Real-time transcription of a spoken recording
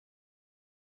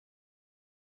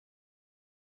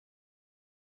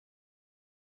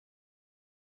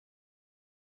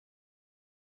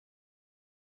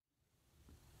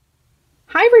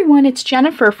Hi everyone, it's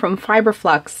Jennifer from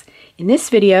Flux. In this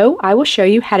video, I will show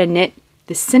you how to knit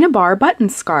the Cinnabar Button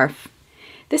Scarf.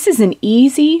 This is an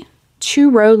easy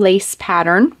 2-row lace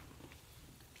pattern,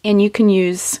 and you can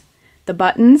use the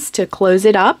buttons to close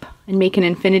it up and make an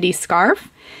infinity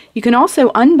scarf. You can also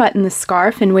unbutton the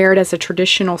scarf and wear it as a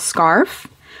traditional scarf,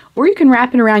 or you can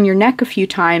wrap it around your neck a few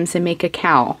times and make a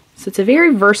cowl. So it's a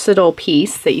very versatile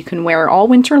piece that you can wear all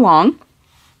winter long.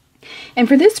 And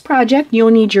for this project, you'll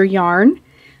need your yarn.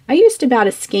 I used about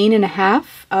a skein and a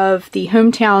half of the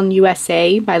Hometown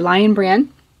USA by Lion Brand,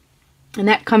 and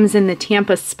that comes in the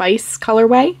Tampa Spice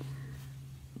colorway.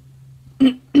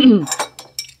 You'll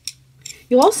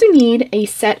also need a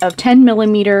set of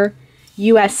 10mm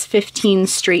US 15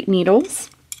 straight needles,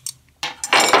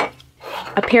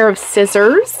 a pair of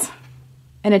scissors,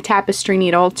 and a tapestry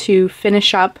needle to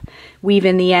finish up, weave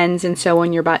in the ends, and sew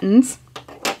on your buttons.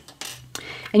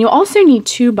 And you'll also need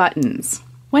 2 buttons.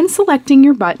 When selecting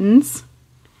your buttons,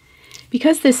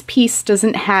 because this piece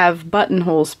doesn't have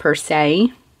buttonholes per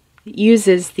se, it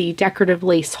uses the decorative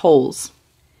lace holes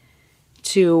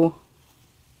to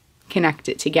connect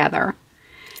it together.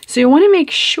 So you want to make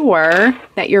sure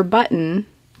that your button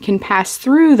can pass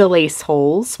through the lace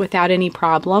holes without any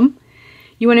problem.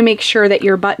 You want to make sure that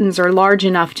your buttons are large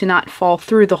enough to not fall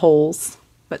through the holes,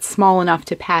 but small enough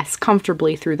to pass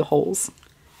comfortably through the holes.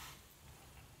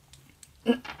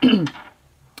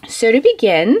 So to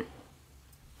begin,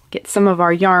 get some of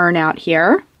our yarn out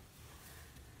here.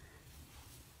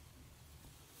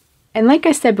 And like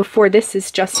I said before, this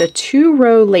is just a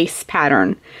 2-row lace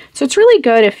pattern. So it's really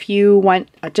good if you want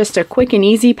just a quick and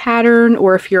easy pattern,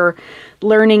 or if you're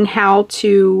learning how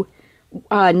to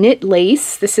knit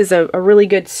lace. This is a really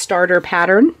good starter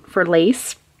pattern for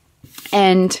lace.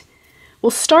 And we'll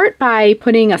start by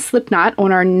putting a slip knot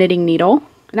on our knitting needle.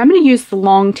 And I'm going to use the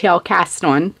long tail cast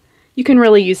on. You can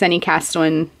really use any cast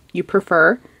on you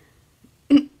prefer.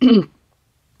 And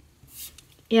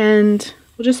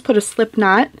we'll just put a slip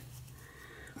knot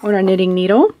on our knitting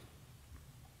needle.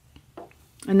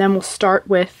 And then we'll start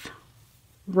with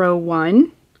row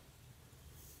 1.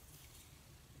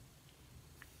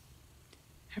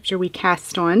 After we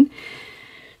cast on.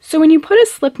 So when you put a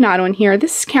slip knot on here,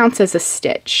 this counts as a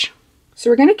stitch. So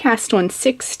we're going to cast on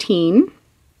 16.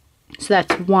 So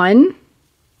that's 1,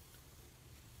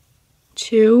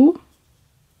 2,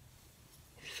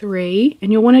 3,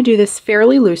 and you'll want to do this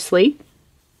fairly loosely.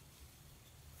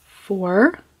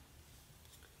 4,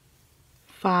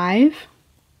 5,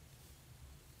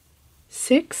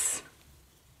 6,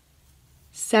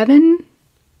 7,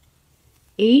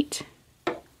 8,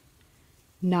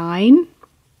 9,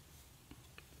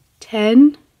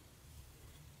 10,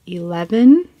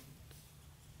 11,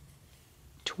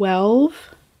 12,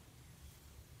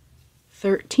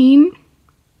 13,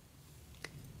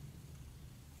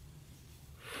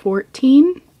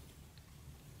 14,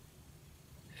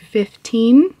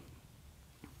 15,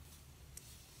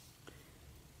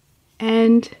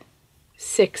 and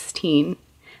 16. And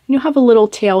you'll have a little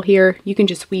tail here. You can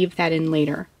just weave that in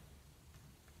later.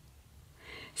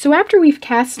 So after we've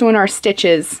cast on our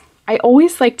stitches, I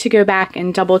always like to go back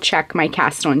and double check my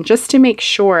cast on just to make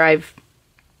sure I've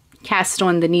cast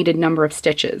on the needed number of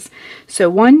stitches. So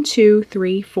 1, 2,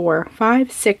 3, 4,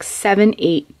 5, 6, 7,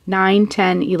 8, 9,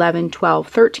 10, 11, 12,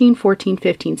 13, 14,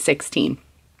 15, 16.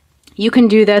 You can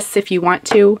do this if you want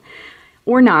to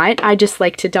or not. I just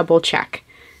like to double check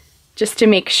just to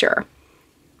make sure.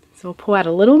 So we'll pull out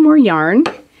a little more yarn,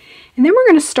 and then we're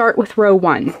going to start with row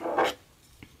 1.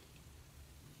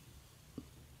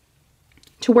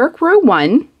 To work row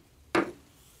 1,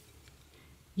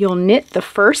 you'll knit the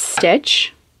first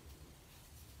stitch,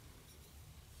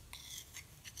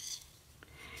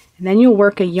 and then you'll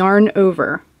work a yarn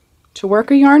over. To work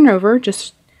a yarn over,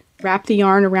 just wrap the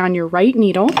yarn around your right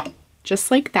needle, just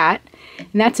like that.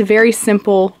 And that's a very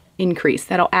simple increase.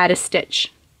 That'll add a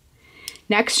stitch.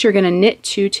 Next, you're going to knit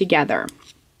 2 together.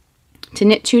 To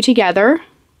knit 2 together,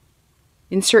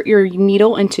 insert your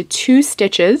needle into 2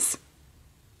 stitches,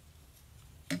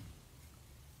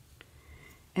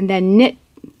 and then knit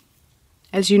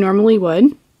as you normally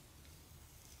would.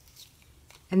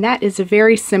 And that is a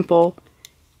very simple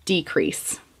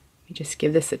decrease. Let me just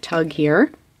give this a tug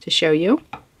here to show you.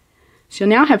 So you'll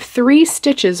now have 3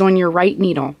 stitches on your right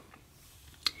needle.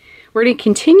 We're going to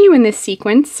continue in this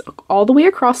sequence all the way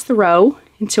across the row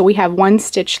until we have 1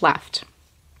 stitch left.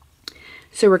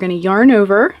 So we're going to yarn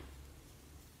over,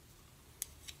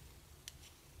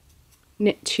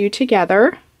 knit 2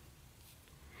 together,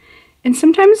 and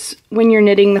sometimes when you're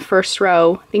knitting the first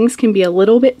row, things can be a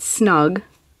little bit snug,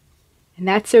 and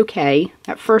that's okay.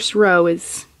 That first row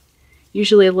is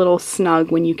usually a little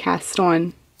snug when you cast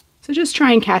on. So just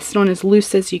try and cast on as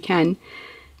loose as you can.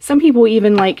 Some people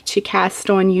even like to cast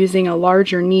on using a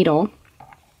larger needle,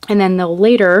 and then they'll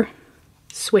later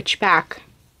switch back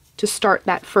to start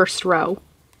that first row.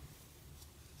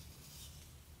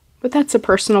 But that's a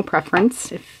personal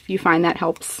preference. If you find that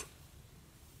helps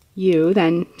you,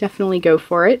 then definitely go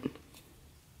for it.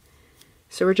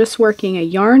 So we're just working a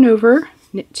yarn over,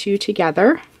 knit 2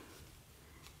 together,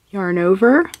 yarn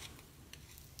over,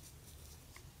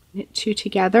 knit 2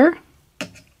 together,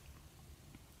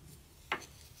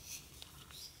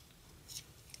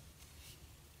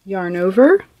 yarn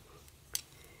over,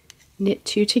 knit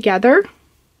 2 together,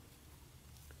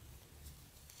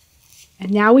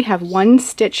 and now we have 1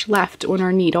 stitch left on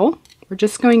our needle. We're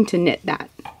just going to knit that.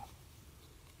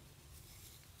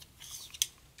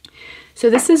 So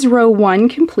this is row 1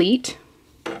 complete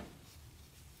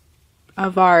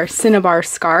of our Cinnabar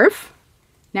scarf.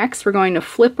 Next, we're going to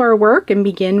flip our work and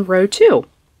begin row 2.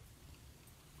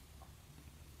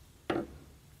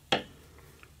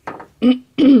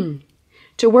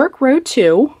 To work row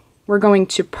 2, we're going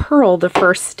to purl the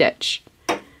first stitch.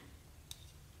 I'm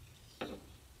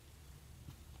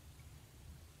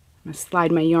going to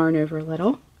slide my yarn over a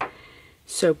little.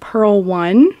 So purl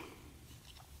 1,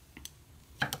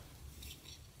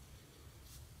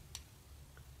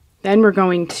 then we're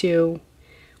going to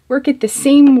work it the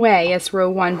same way as row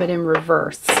 1 but in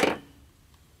reverse.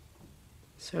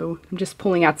 So I'm just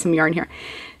pulling out some yarn here.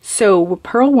 So we'll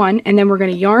purl 1 and then we're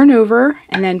going to yarn over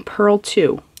and then purl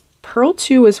 2. Purl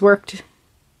 2 is worked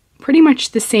pretty much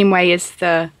the same way as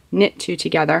the knit 2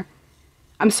 together.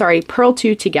 I'm sorry, purl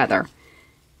 2 together.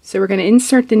 So we're going to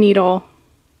insert the needle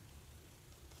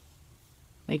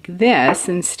like this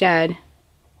instead.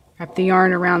 Wrap the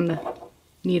yarn around the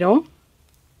needle,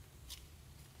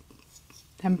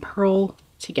 then purl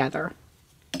together.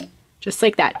 Just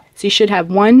like that. So you should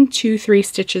have 1, 2, 3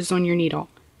 stitches on your needle.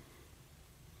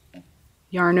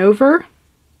 Yarn over,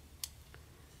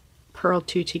 purl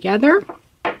 2 together,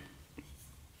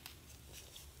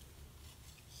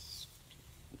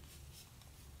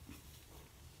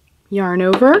 yarn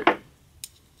over,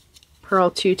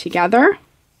 purl 2 together,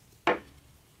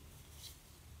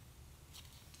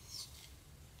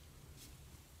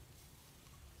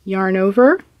 yarn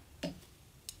over,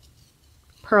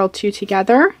 purl 2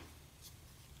 together,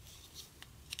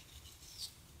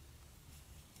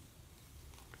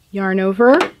 yarn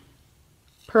over,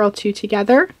 purl 2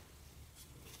 together,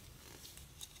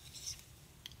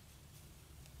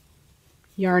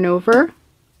 yarn over,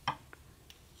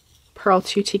 purl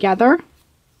 2 together,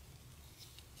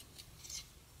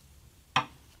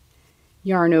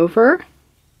 yarn over,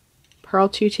 purl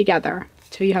 2 together.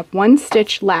 So you have 1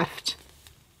 stitch left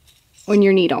on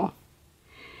your needle.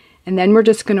 And then we're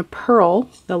just going to purl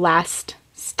the last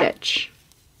stitch.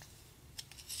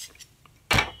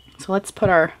 So let's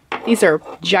put these are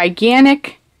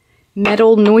gigantic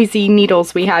metal noisy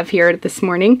needles we have here this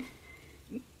morning.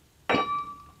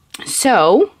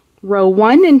 So row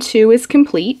 1 and 2 is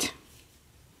complete.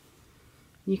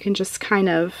 You can just kind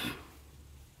of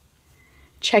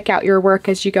check out your work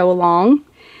as you go along.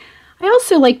 I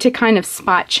also like to kind of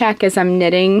spot check as I'm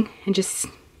knitting and just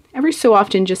every so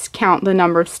often just count the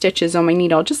number of stitches on my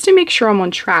needle just to make sure I'm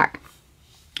on track.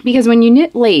 Because when you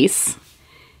knit lace,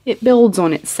 it builds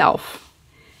on itself.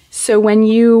 So when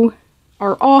you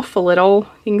are off a little,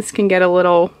 things can get a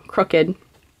little crooked.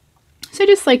 So I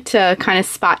just like to kind of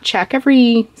spot check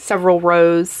every several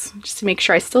rows just to make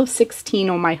sure I still have 16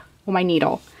 on my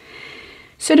needle.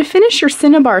 So to finish your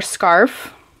Cinnabar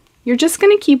scarf, you're just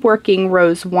going to keep working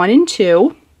rows 1 and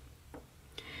 2.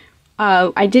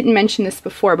 I didn't mention this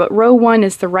before, but row 1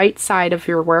 is the right side of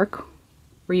your work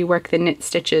where you work the knit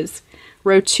stitches.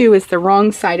 Row 2 is the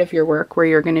wrong side of your work where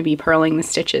you're going to be purling the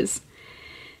stitches.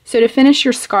 So to finish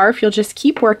your scarf, you'll just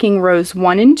keep working rows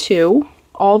 1 and 2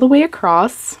 all the way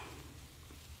across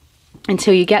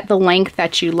until you get the length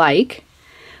that you like.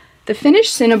 The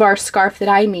finished Cinnabar scarf that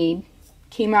I made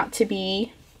came out to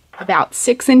be about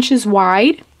 6 inches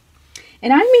wide,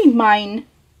 and I made mine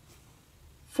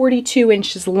 42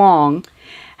 inches long.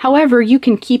 However, you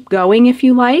can keep going if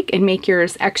you like and make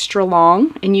yours extra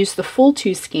long and use the full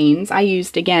 2 skeins. I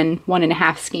used, again,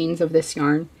 1.5 skeins of this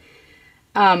yarn.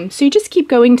 So you just keep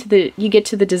going you get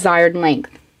to the desired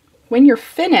length. When you're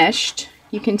finished,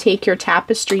 you can take your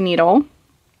tapestry needle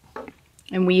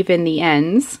and weave in the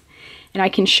ends. And I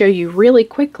can show you really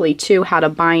quickly, too, how to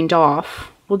bind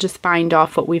off. We'll just bind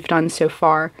off what we've done so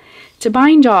far. To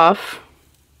bind off,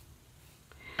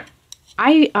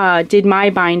 I did my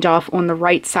bind off on the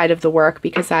right side of the work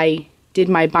because I did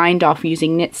my bind off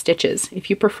using knit stitches. If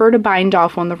you prefer to bind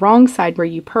off on the wrong side where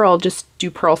you purl, just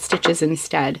do purl stitches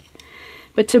instead.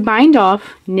 But to bind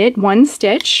off, knit 1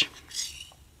 stitch,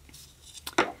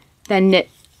 then knit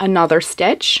another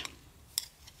stitch.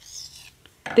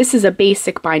 This is a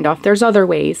basic bind off. There's other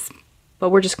ways, but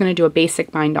we're just going to do a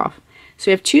basic bind off. So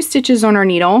we have 2 stitches on our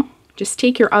needle. Just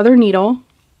take your other needle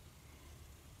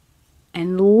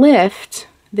and lift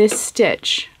this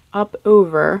stitch up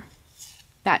over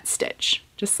that stitch,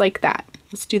 just like that.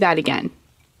 Let's do that again.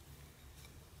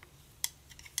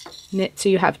 Knit so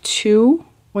you have 2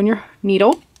 on your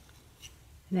needle,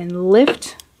 and then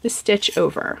lift the stitch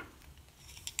over,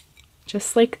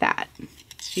 just like that.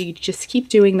 So you just keep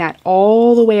doing that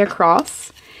all the way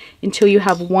across until you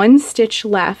have 1 stitch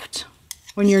left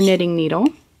on your knitting needle,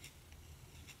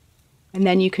 and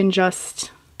then you can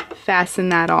just fasten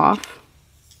that off.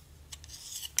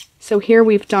 So here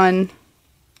we've done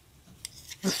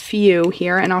a few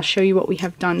here, and I'll show you what we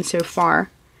have done so far.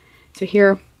 So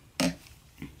here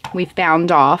we've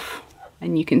bound off,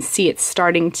 and you can see it's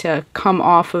starting to come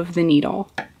off of the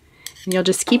needle. And you'll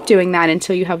just keep doing that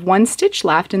until you have 1 stitch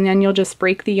left, and then you'll just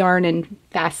break the yarn and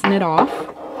fasten it off.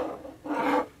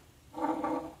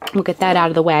 We'll get that out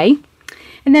of the way.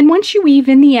 And then once you weave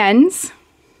in the ends,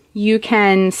 you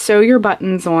can sew your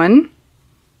buttons on.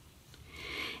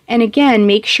 And again,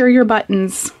 make sure your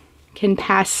buttons can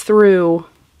pass through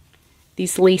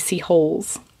these lacy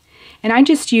holes. And I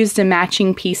just used a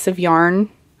matching piece of yarn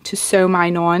to sew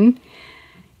mine on.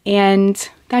 And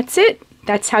that's it.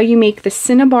 That's how you make the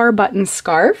Cinnabar Button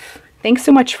Scarf. Thanks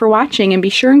so much for watching, and be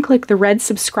sure and click the red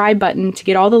subscribe button to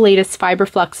get all the latest Fiber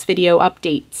Flux video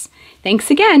updates.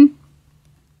 Thanks again!